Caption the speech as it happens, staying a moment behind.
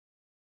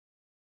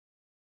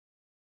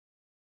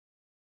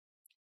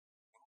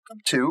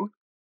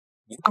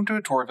Welcome to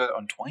a tutorial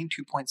on Twine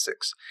 2.6.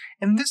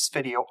 In this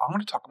video, I'm going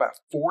to talk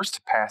about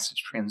forced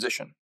passage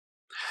transition.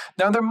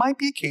 Now, there might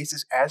be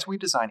cases as we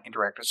design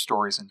interactive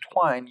stories in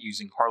Twine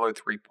using Harlowe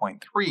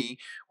 3.3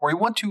 where we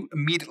want to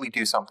immediately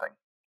do something.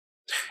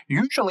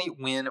 Usually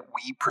when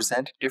we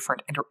present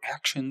different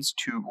interactions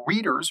to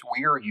readers,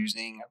 we are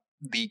using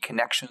the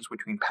connections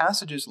between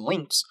passages,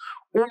 links,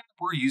 or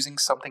we're using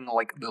something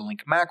like the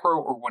link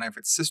macro or one of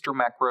its sister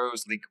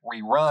macros, link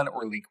rerun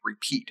or link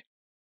repeat.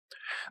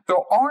 There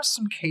are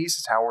some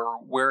cases, however,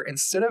 where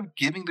instead of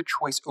giving the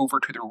choice over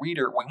to the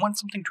reader, we want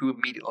something to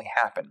immediately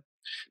happen.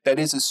 That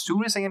is, as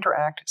soon as they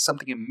interact,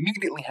 something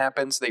immediately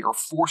happens, they are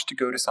forced to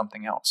go to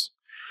something else.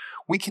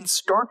 We can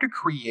start to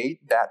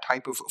create that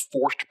type of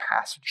forced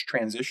passage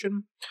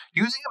transition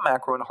using a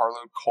macro in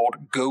Harlowe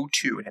called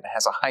go_to, and it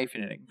has a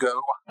hyphen in it,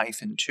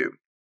 go-to.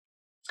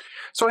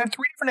 So I have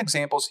three different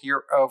examples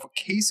here of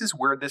cases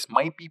where this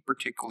might be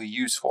particularly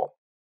useful.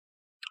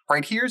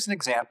 Right here's an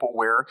example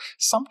where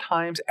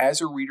sometimes as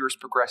a reader is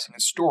progressing a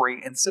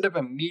story, instead of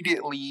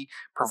immediately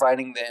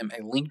providing them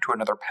a link to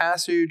another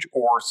passage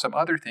or some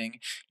other thing,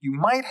 you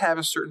might have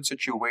a certain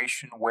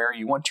situation where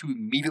you want to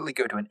immediately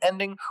go to an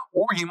ending,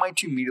 or you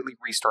might immediately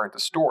restart the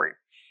story.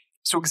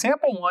 So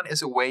example one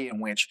is a way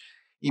in which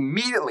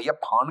immediately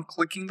upon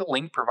clicking the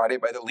link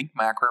provided by the link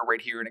macro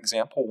right here in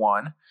example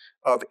one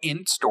of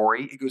end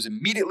story, it goes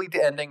immediately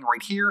to ending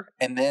right here,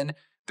 and then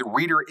the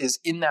reader is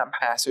in that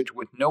passage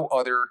with no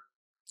other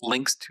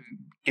links to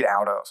get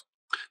out of.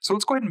 So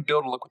let's go ahead and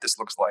build and look what this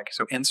looks like.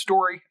 So end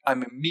story,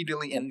 I'm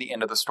immediately in the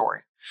end of the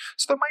story.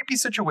 So there might be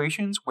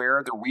situations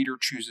where the reader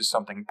chooses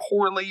something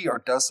poorly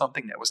or does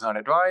something that was not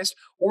advised,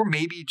 or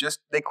maybe just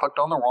they clicked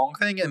on the wrong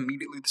thing and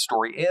immediately the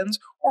story ends,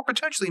 or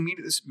potentially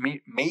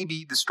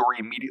maybe the story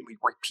immediately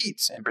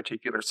repeats in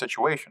particular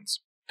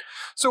situations.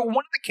 So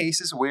one of the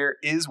cases where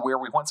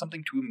we want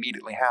something to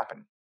immediately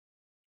happen.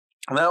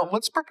 Now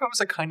let's propose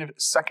a kind of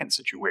second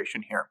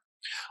situation here.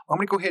 I'm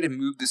going to go ahead and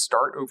move the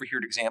start over here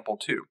to example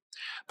 2.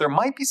 There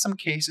might be some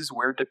cases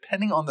where,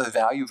 depending on the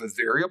value of a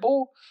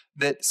variable,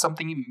 that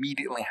something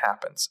immediately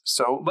happens.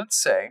 So let's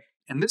say,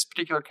 in this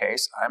particular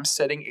case, I'm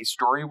setting a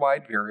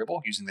story-wide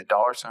variable using the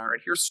 $sign right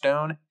here,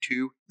 stone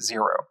to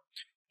 0.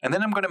 And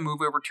then I'm going to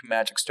move over to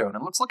magic stone.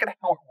 And let's look at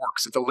how it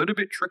works. It's a little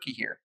bit tricky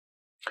here.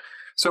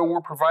 So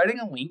we're providing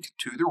a link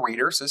to the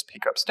reader, says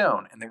pick up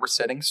stone. And then we're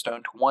setting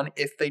stone to 1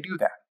 if they do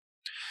that.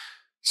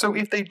 So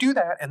if they do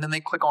that and then they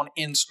click on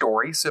end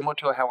story, similar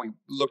to how we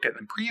looked at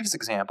in the previous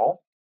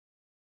example,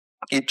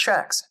 it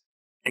checks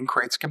and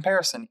creates a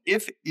comparison.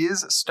 If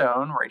is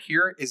stone right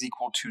here is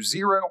equal to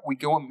 0, we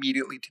go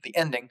immediately to the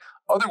ending.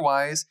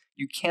 Otherwise,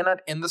 you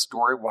cannot end the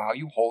story while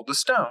you hold the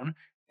stone.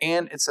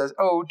 And it says,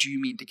 oh, do you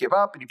mean to give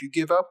up? And if you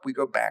give up, we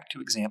go back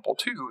to example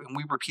 2 and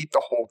we repeat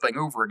the whole thing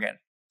over again.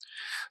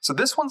 So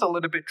this one's a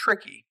little bit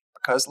tricky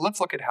because let's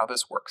look at how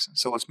this works.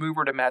 So let's move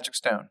over to magic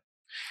stone.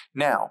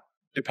 Now,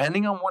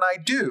 depending on what I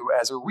do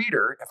as a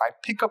reader, if I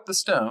pick up the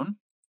stone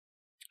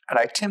and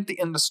I attempt to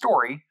end the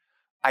story,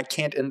 I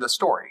can't end the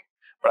story,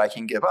 but I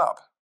can give up.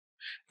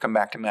 Come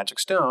back to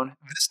magic stone.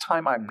 This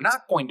time I'm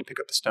not going to pick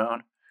up the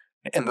stone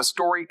and end the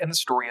story, and the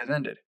story has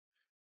ended.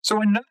 So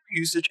another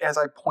usage, as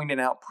I pointed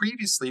out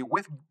previously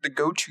with the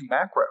go_to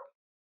macro,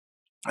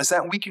 is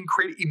that we can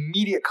create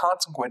immediate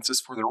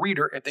consequences for the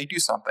reader if they do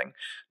something.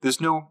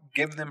 There's no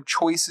give them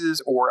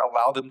choices or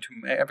allow them to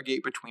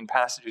navigate between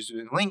passages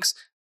using links.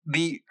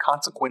 The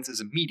consequence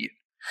is immediate.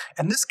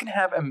 And this can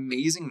have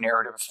amazing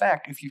narrative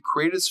effect if you've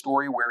created a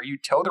story where you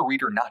tell the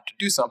reader not to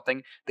do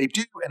something, they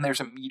do, and there's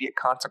immediate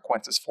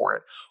consequences for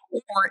it.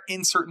 Or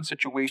in certain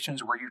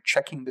situations where you're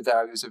checking the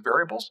values of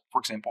variables, for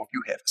example, if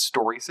you have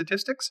story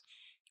statistics,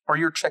 or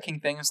you're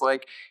checking things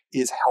like,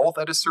 is health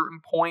at a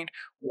certain point,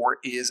 or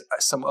is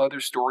some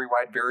other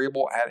story-wide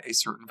variable at a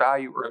certain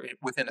value or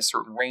within a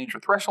certain range or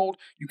threshold,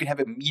 you can have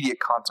immediate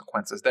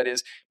consequences. That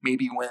is,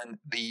 maybe when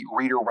the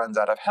reader runs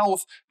out of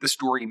health, the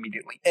story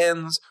immediately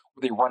ends,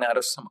 or they run out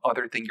of some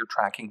other thing you're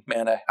tracking,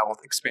 mana, health,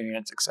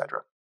 experience,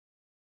 etc.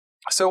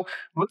 So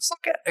let's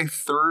look at a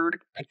third,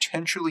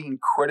 potentially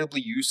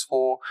incredibly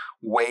useful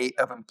way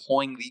of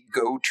employing the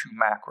go_to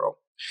macro.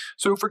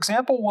 So for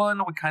example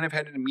 1, we kind of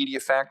had an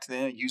immediate effect.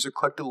 The user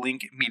clicked a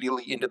link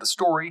immediately into the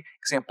story.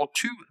 Example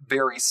 2,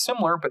 very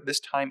similar, but this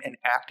time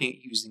enacting it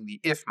using the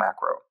if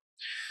macro.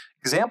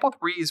 Example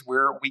 3 is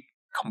where we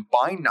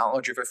combine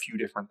knowledge of a few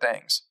different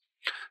things.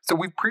 So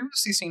we've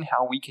previously seen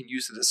how we can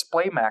use the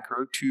display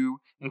macro to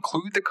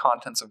include the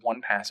contents of one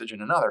passage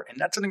in another. And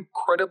that's an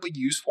incredibly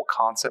useful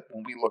concept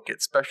when we look at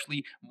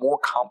especially more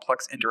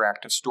complex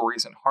interactive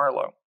stories in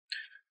Harlowe.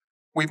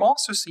 We've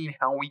also seen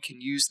how we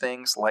can use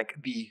things like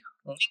the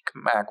link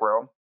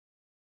macro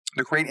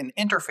to create an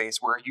interface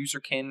where a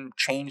user can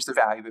change the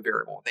value of a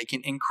variable. They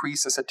can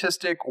increase a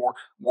statistic or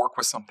work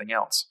with something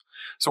else.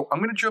 So I'm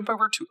going to jump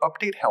over to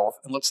update health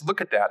and let's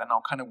look at that, and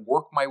I'll kind of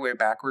work my way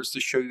backwards to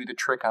show you the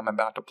trick I'm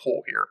about to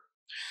pull here.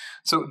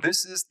 So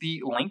this is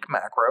the link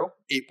macro.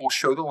 It will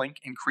show the link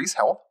increase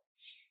health.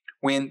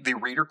 When the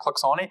reader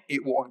clicks on it,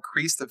 it will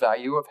increase the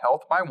value of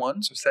health by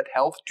 1. So set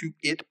health to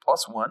it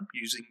plus 1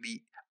 using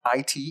the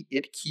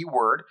it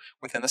keyword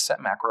within the set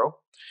macro,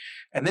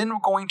 and then we're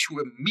going to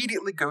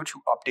immediately go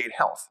to update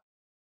health.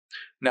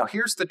 Now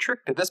here's the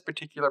trick to this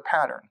particular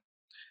pattern.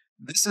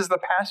 This is the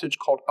passage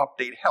called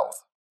update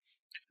health.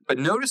 But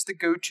notice the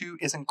goto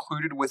is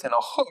included within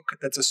a hook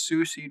that's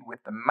associated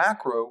with the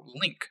macro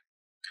link,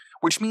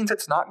 which means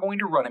it's not going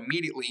to run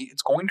immediately.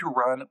 It's going to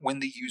run when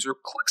the user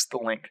clicks the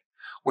link.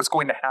 What's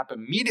going to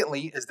happen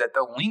immediately is that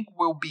the link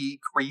will be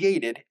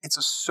created, its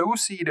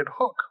associated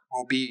hook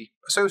will be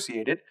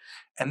associated,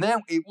 and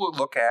then it will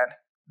look at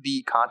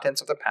the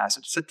contents of the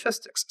passage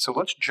statistics. So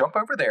let's jump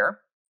over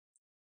there,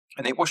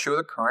 and it will show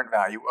the current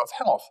value of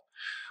health.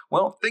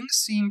 Well, things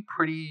seem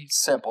pretty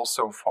simple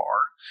so far.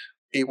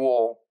 It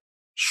will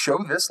show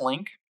this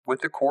link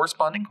with the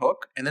corresponding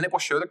hook, and then it will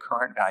show the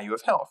current value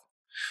of health.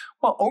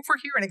 Well, over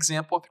here in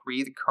example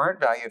 3, the current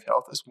value of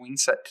health is being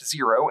set to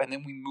 0, and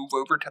then we move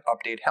over to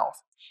update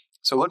health.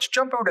 So let's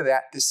jump over to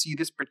that to see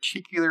this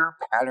particular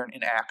pattern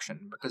in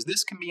action, because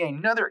this can be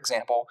another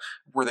example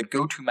where the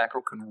goto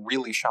macro can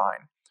really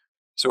shine.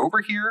 So over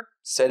here,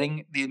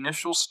 setting the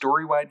initial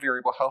story-wide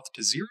variable health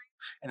to 0,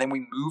 and then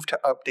we move to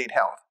update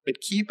health.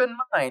 But keep in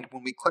mind,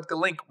 when we click the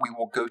link, we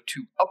will go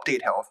to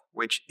update health,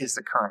 which is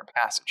the current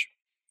passage.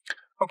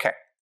 Okay,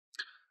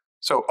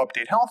 so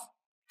update health,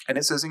 and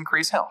it says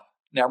increase health.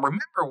 Now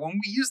remember, when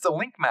we use the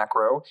link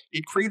macro,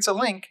 it creates a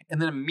link and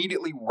then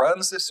immediately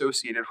runs the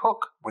associated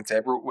hook,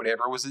 whatever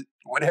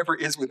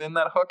is within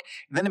that hook,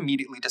 and then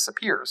immediately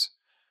disappears.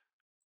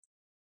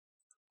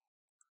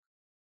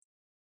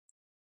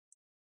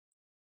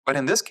 But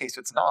in this case,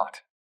 it's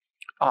not.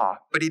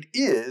 But it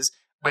is,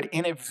 but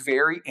in a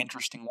very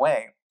interesting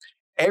way.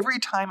 Every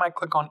time I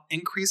click on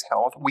increase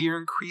health, we are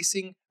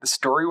increasing the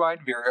story-wide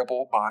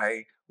variable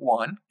by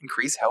 1,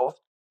 increase health,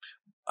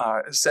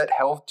 set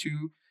health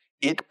to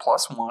it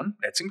plus 1,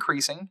 that's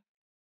increasing.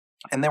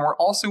 And then we're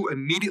also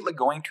immediately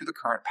going to the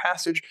current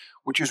passage,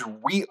 which is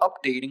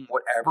re-updating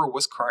whatever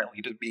was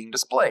currently being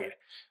displayed.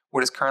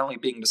 What is currently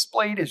being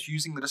displayed is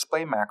using the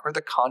display macro,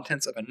 the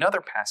contents of another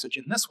passage,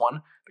 in this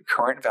one, the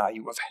current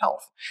value of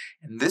health.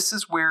 And this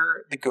is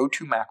where the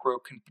goto macro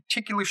can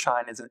particularly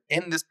shine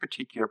in this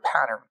particular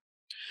pattern.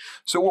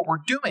 So what we're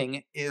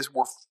doing is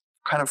we're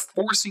kind of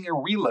forcing a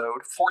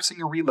reload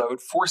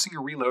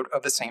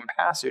of the same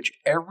passage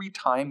every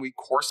time we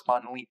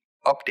correspondingly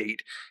update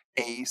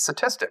a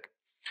statistic.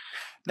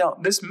 Now,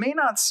 this may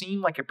not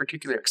seem like a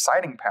particularly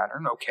exciting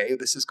pattern, okay,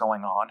 this is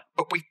going on,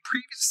 but we've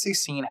previously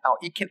seen how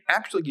it can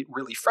actually get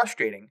really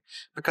frustrating,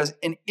 because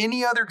in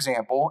any other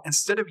example,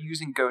 instead of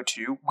using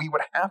goto, we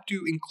would have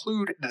to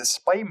include the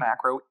display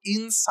macro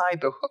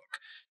inside the hook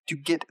to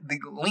get the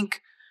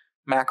link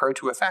macro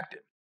to affect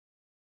it.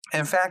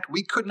 In fact,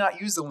 we could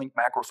not use the link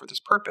macro for this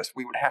purpose.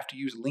 We would have to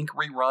use link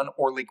rerun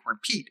or link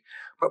repeat.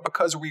 But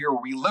because we are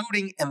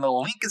reloading and the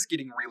link is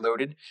getting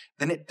reloaded,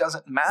 then it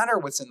doesn't matter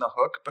what's in the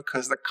hook,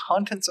 because the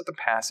contents of the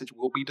passage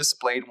will be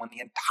displayed when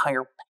the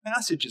entire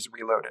passage is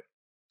reloaded.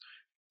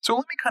 So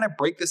let me kind of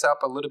break this up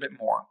a little bit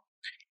more.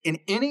 In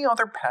any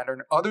other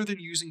pattern other than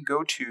using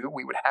goto,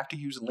 we would have to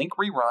use link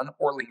rerun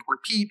or link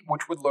repeat,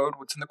 which would load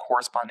what's in the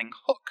corresponding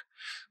hook.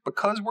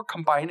 Because we're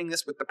combining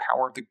this with the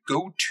power of the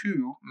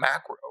goto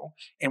macro,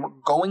 and we're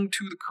going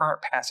to the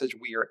current passage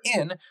we are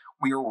in,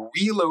 we are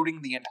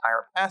reloading the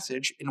entire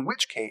passage, in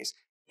which case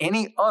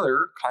any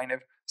other kind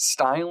of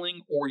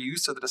styling or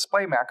use of the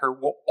display macro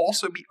will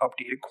also be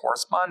updated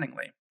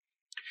correspondingly.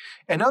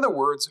 In other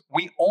words,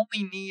 we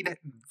only need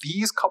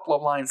these couple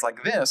of lines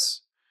like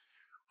this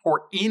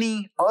for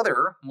any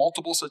other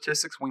multiple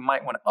statistics we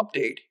might want to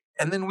update,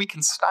 and then we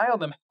can style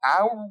them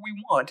however we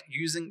want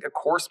using a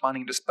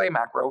corresponding display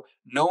macro,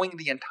 knowing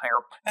the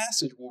entire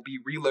passage will be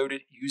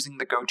reloaded using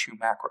the goto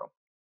macro.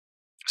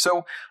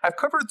 So I've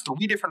covered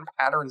 3 different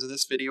patterns in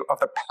this video of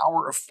the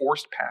power of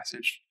forced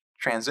passage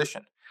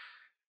transition.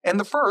 And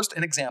the first,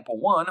 in example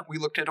 1, we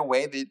looked at a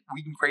way that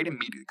we can create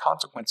immediate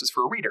consequences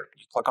for a reader.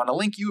 You click on a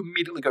link, you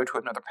immediately go to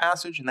another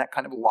passage, and that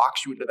kind of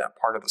locks you into that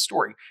part of the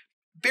story.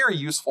 Very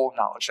useful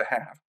knowledge to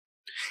have.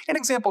 In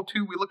example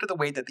 2, we looked at the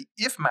way that the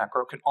if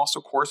macro can also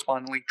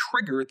correspondingly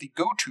trigger the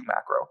goto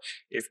macro.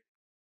 If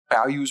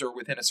values are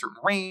within a certain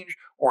range,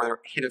 or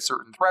hit a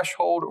certain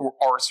threshold, or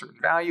are a certain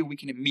value, we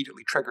can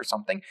immediately trigger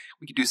something.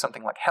 We could do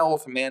something like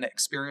health, mana,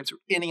 experience, or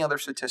any other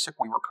statistic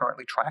we were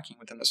currently tracking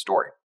within the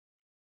story.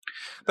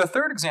 The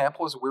third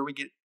example is where we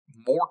get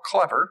more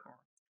clever,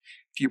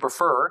 if you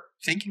prefer,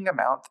 thinking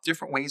about the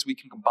different ways we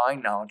can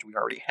combine knowledge we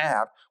already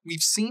have.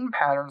 We've seen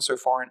patterns so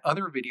far in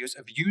other videos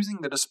of using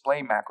the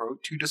display macro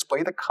to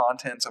display the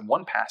contents of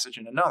one passage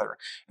in another.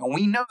 And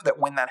we know that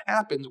when that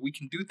happens, we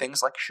can do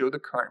things like show the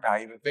current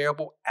value of a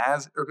variable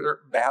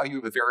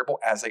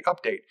as they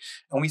update.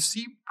 And we've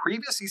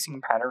previously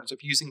seen patterns of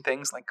using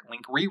things like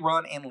link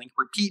rerun and link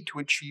repeat to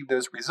achieve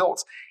those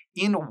results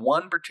in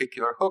one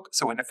particular hook,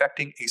 so in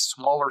affecting a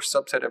smaller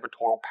subset of a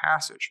total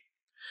passage.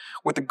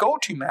 With the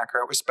goto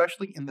macro,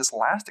 especially in this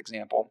last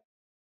example,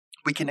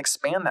 we can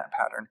expand that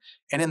pattern,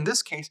 and in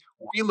this case,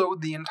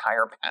 reload the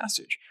entire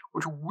passage,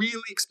 which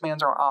really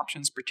expands our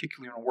options,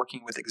 particularly when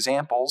working with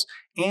examples,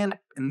 and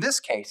in this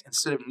case,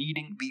 instead of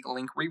needing the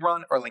link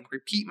rerun or link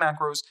repeat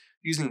macros,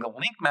 using the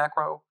link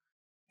macro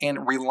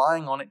and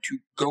relying on it to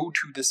go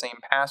to the same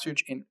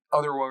passage. In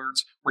other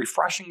words,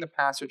 refreshing the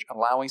passage,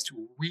 allowing us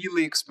to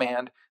really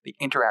expand the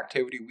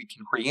interactivity we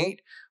can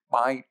create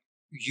by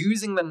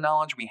using the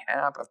knowledge we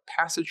have of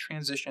passage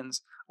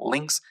transitions,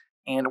 links,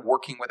 and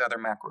working with other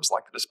macros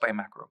like the display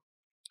macro.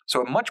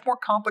 So a much more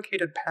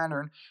complicated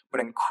pattern, but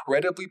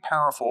incredibly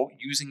powerful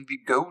using the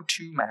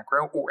go-to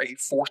macro or a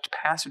forced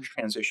passage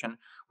transition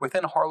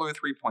within Harlowe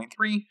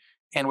 3.3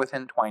 and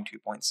within Twine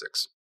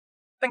 2.6.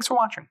 Thanks for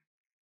watching.